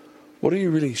purpose? What are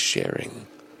you really sharing?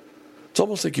 It's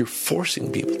almost like you're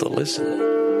forcing people to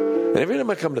listen. And every time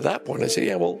I come to that point, I say,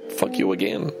 yeah, well, fuck you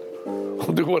again.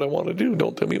 I'll do what I want to do.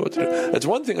 Don't tell me what to do. That's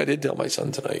one thing I did tell my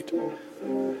son tonight.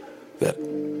 That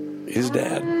his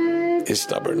dad is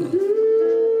stubborn.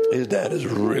 His dad is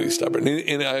really stubborn.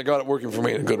 And I got it working for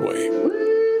me in a good way.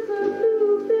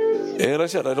 And I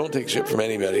said, I don't take shit from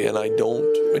anybody. And I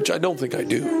don't, which I don't think I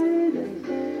do.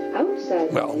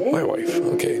 Well, my wife,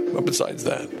 okay. But besides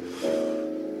that.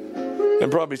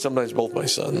 And probably sometimes both my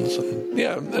sons. And,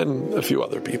 yeah, and a few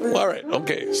other people. All right,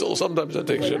 okay. So sometimes I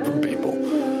take shit from people.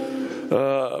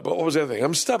 But what was the other thing?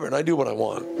 I'm stubborn. I do what I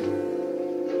want.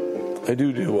 I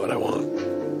do what I want.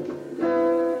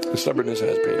 The stubbornness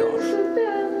has paid off.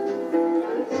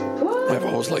 I've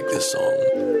always liked this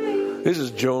song. This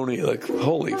is Joni. Like,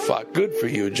 holy fuck. Good for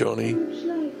you, Joni.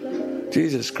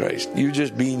 Jesus Christ. You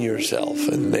just being yourself.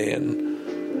 And man,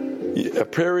 a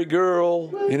prairie girl,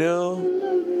 you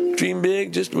know, dream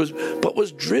big, but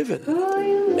was driven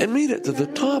and made it to the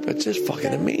top. It's just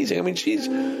fucking amazing. I mean, she's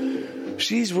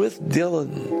with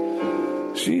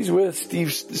Dylan. She's with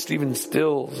Stephen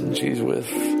Stills, and she's with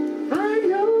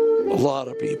a lot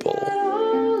of people. I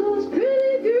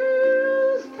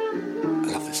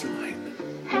love this line.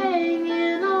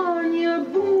 Hanging on your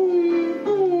boom,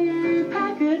 boom,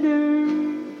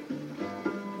 pachyderm.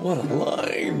 What a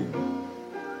line.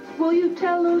 Will you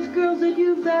tell those girls that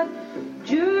you've got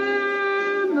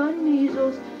German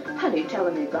measles? Honey, tell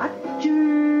them you got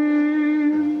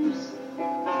germs.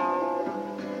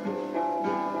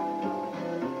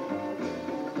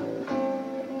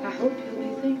 I hope you'll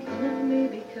be thinking of me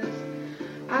because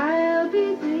I'll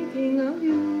be thinking of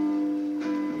you.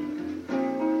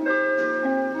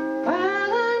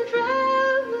 While I'm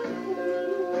traveling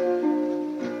alone.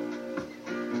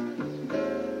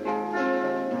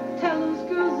 Tell those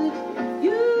girls that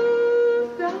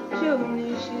you've got Joni,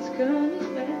 she's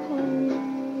coming back home.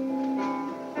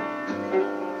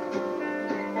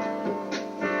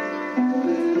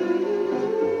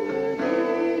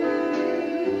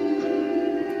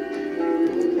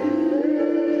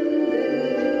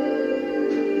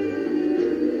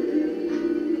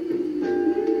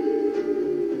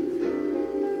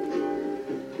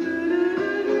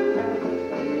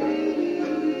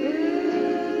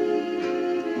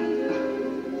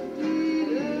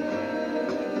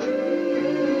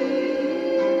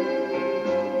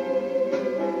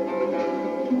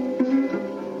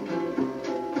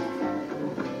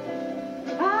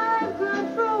 I've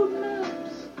got road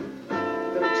maps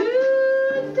from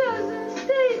 2 dozen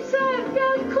states. I've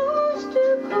got coast to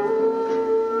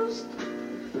coast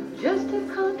just to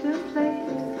contemplate.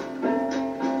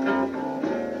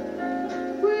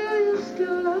 Will you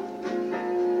still love me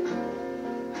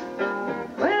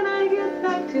when I get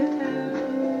back to town?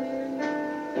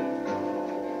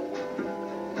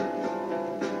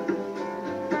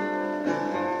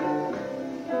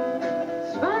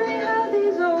 It's funny how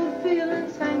these old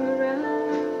feelings hang around.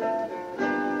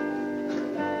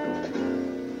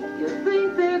 You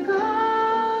think they're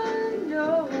gone?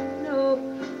 No, no,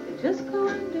 they just go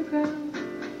underground.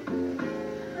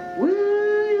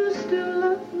 Will you still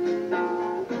love me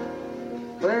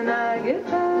when I get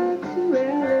back to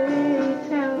LA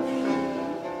town?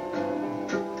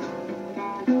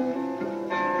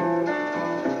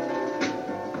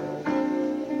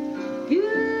 You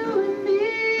and me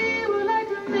were like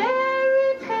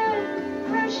American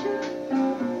Russia.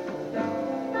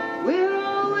 We're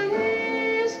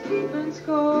always keeping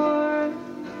score.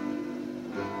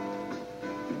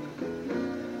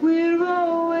 We're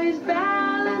always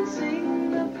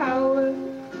balancing the power,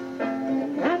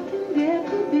 and that can get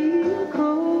to be a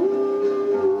cold,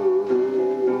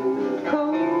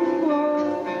 cold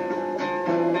war.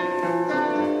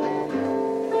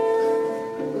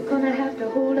 We're gonna have to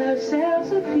hold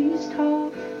ourselves a peace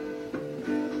talk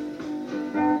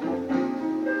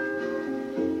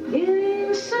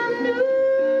in some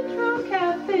neutral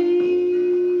cafe.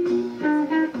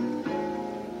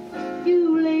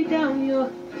 You lay down your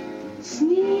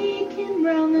sneaking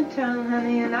round the town,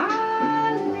 honey, and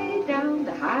I lay down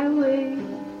the highway.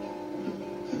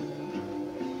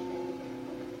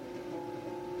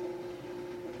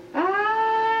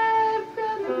 I've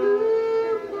got a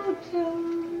blue motel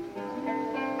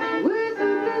with a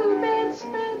blue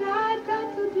bedspread. I've got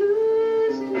the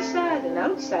blues inside and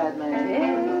outside my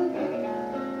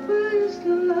head. Will you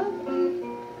still love me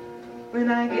when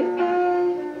I get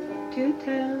back to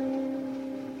town?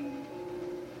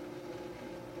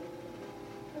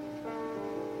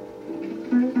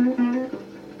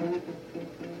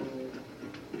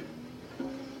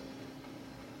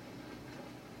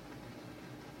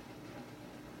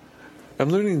 I'm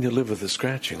learning to live with the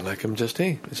scratching. Like I'm just,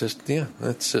 hey, it's just, yeah,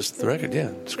 that's just the record. Yeah,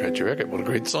 scratch your record. What a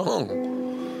great song,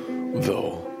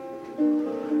 though.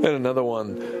 And another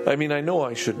one. I mean, I know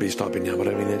I should be stopping now, but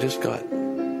I mean, I just got.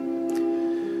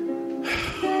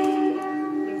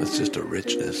 It's just a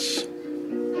richness.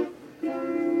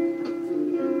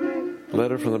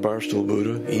 Letter from the Barstool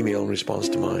Buddha. Email in response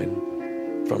to mine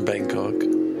from Bangkok.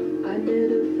 And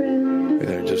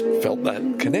I just felt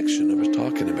that connection I was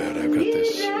talking about. I've got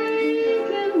this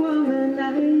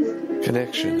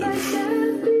connection of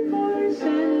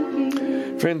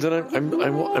friends, and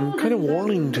I'm kind of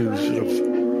wanting to sort of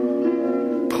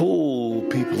pull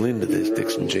people into this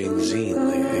Dixon Janes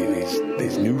zine,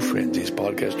 these new friends, these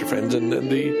podcaster friends, and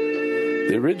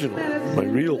the original, my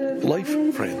real life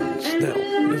friends. Now,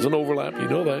 there's an overlap. You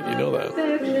know that.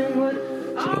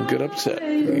 So don't get upset.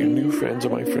 Your new friends are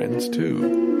my friends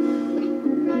too.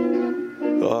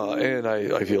 And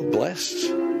I feel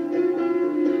blessed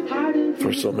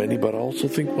for so many, but I also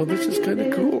think, well, this is kind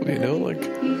of cool, like.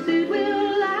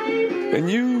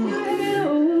 And you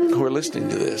who are listening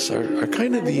to this are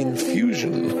kind of the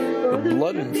infusion, the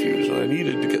blood infusion I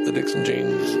needed to get the Dixon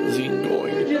Janes zine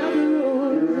going.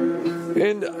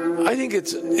 And I think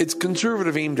it's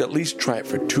conservative aimed to at least try it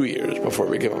for 2 years before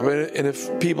we give up. And if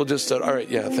people just said, all right,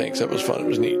 yeah, thanks, that was fun, it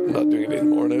was neat, I'm not doing it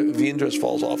anymore, and if the interest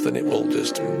falls off, then it will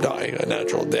just die a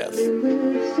natural death.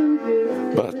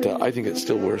 But I think it's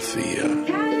still worth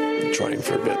the trying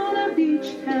for a bit.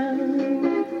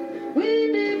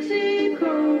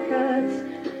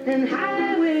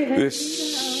 This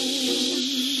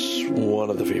one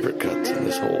of the favorite cuts in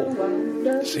this whole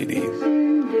CD,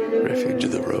 Refuge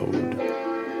of the Road.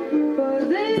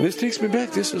 And this takes me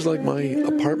back. This is like my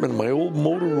apartment, my old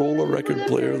Motorola record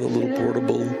player, the little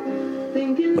portable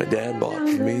my dad bought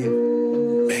for me.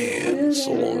 Man,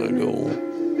 so long ago.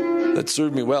 That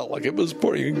served me well. Like, it was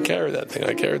important. You can carry that thing.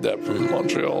 I carried that from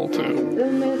Montreal to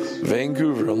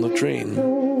Vancouver on the train.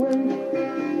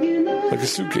 Like a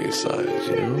suitcase size,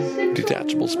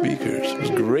 detachable speakers. It was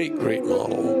a great, great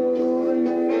model.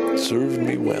 It served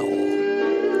me well.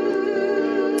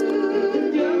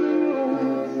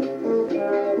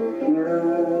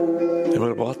 And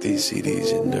when I bought these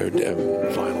CDs in their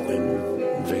vinyl in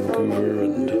Vancouver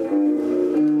and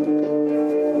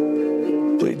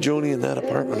played Joni in that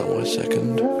apartment on West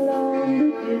 2nd.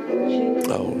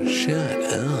 Oh, shut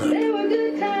up.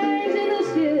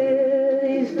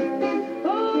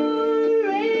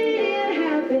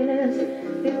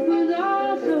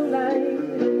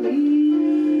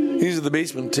 These are the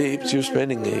Basement Tapes. You're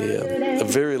spending a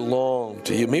very long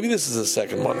to you. Maybe this is the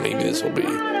second one. Maybe this will be.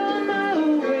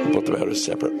 I'll put them out as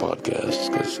separate podcasts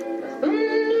because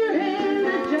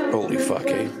holy fuck,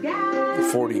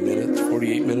 40 minutes,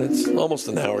 48 minutes, almost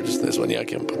an hour just this one. Yeah, I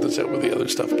can't put this out with the other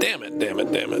stuff. Damn it.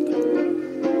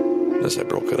 Unless I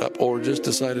broke it up or just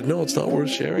decided, no, it's not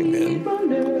worth sharing, man.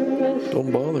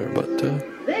 Don't bother. But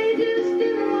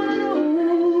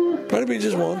part of me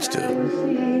just wants to.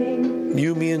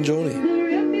 You, me, and Joni.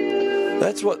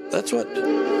 That's what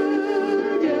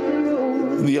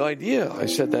the idea. I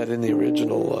said that in the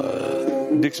original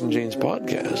Dixon Janes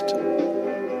podcast.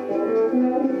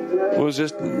 Was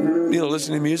just,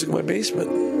 listening to music in my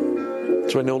basement.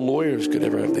 So I know lawyers could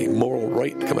ever have the moral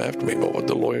right to come after me about what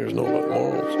the lawyers know about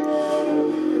morals.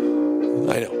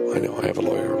 I know. I have a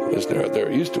lawyer listener out there.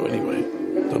 I used to anyway.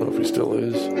 Don't know if he still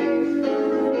is.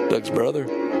 Doug's brother.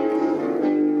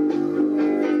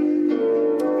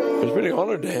 I was pretty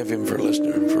honored to have him for a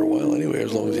listener for a while anyway,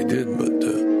 as long as he did. But,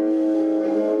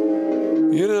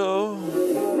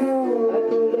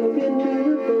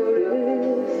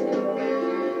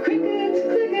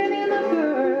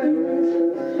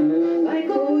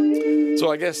 So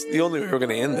I guess the only way we're going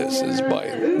to end this is by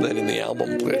letting the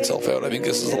album play itself out. I think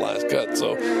this is the last cut.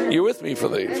 So you're with me for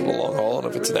the long haul, and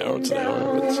if it's an hour, it's an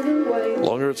hour. If it's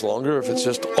longer, it's longer. If it's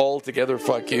just all together,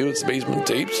 fuck you, it's Basement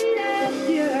Tapes.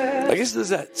 I guess there's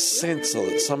that sense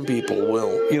that some people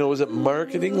will, is it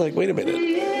marketing? Like, wait a minute.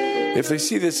 If they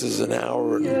see this as an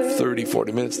hour and 30,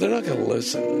 40 minutes, they're not going to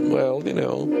listen. Well,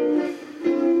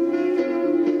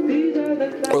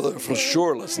 or they'll for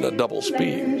sure listen at double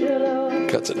speed.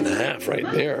 Cuts it in half right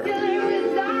there.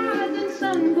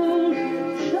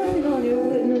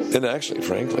 And actually,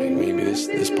 frankly, maybe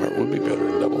this part would be better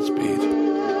in double speed.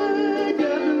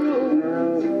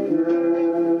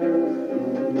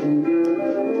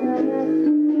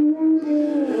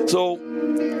 So,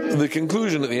 the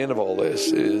conclusion at the end of all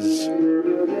this is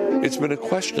it's been a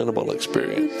questionable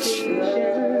experience.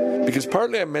 Because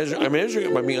partly I'm measuring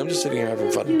it by me. I'm just sitting here having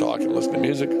fun talking, listening to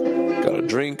music, got a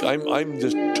drink. I'm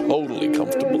just totally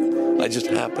comfortable. I just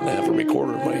happen to have a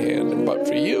recorder in my hand. But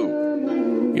for you,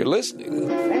 you're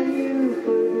listening.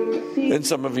 And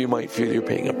some of you might feel you're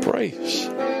paying a price.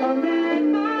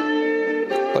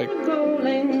 Like,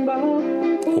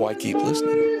 why keep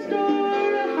listening?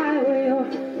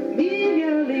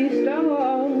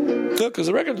 No, because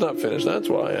the record's not finished, that's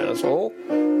why, asshole.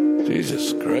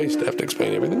 Jesus Christ, I have to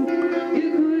explain everything.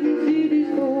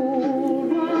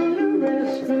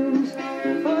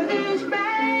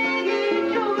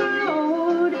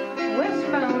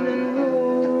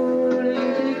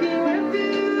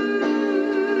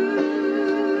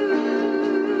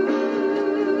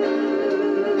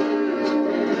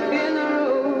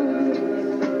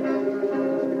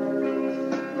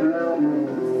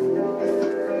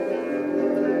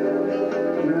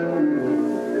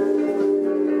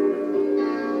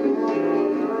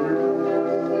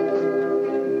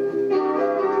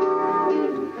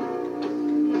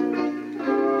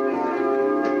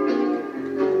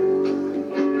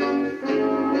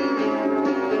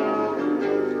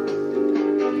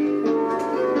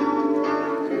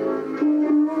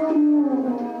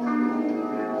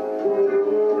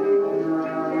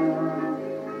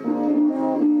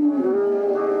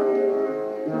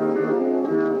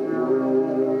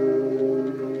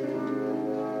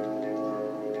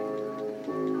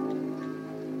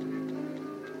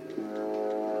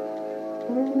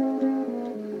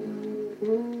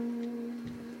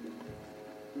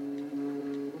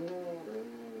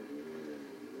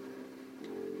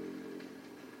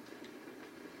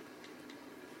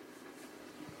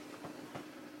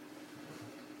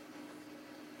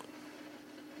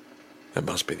 That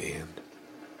must be the end.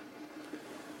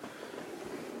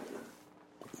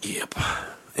 Yep.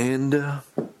 And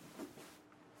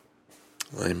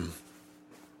I'm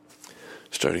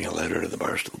starting a letter to the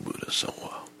Barstool Buddha, so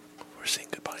we're saying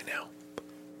goodbye now.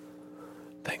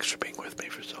 Thanks for being with me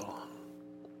for so long.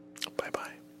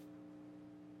 Bye-bye.